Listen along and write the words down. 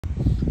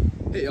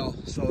Hey y'all,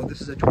 so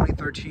this is a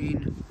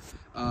 2013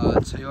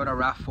 Toyota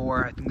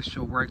RAV4. I think this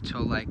should work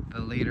till like the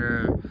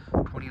later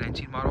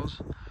 2019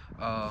 models.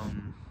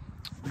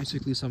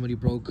 Basically somebody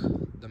broke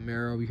the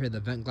mirror over here, the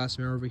vent glass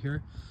mirror over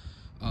here.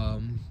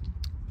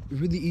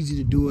 Really easy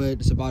to do it.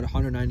 It's about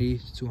 190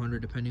 to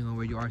 200 depending on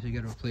where you are to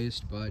get it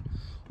replaced, but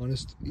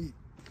honestly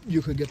you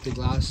could get the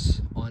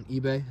glass on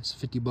eBay. It's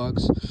 50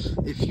 bucks.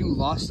 If you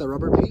lost the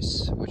rubber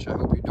piece, which I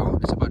hope you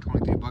don't, it's about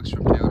 23 bucks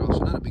from Toyota, so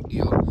not a big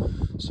deal.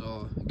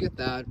 So get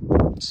that,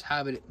 just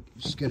have it,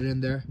 just get it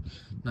in there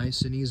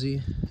nice and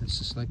easy. It's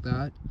just like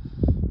that.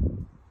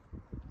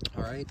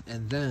 All right,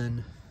 and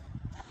then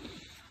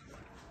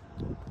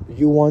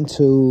you want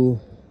to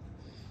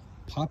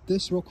pop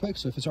this real quick.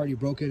 So if it's already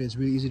broken, it's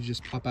really easy to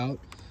just pop out.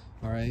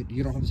 All right,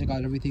 you don't have to take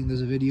out everything.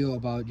 There's a video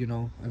about, you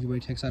know, everybody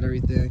takes out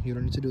everything. You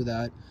don't need to do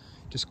that.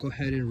 Just go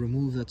ahead and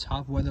remove the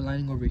top weather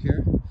lining over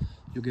here.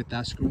 You'll get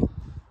that screw.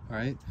 All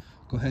right,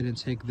 go ahead and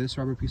take this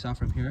rubber piece out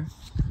from here.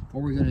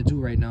 What we're gonna do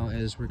right now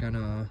is we're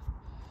gonna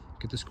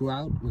get the screw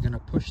out. We're gonna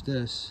push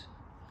this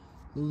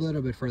a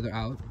little bit further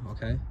out,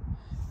 okay,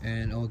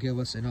 and it'll give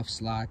us enough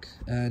slack.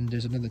 And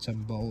there's another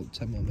 10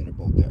 millimeter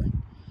bolt there.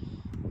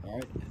 All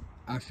right,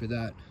 after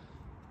that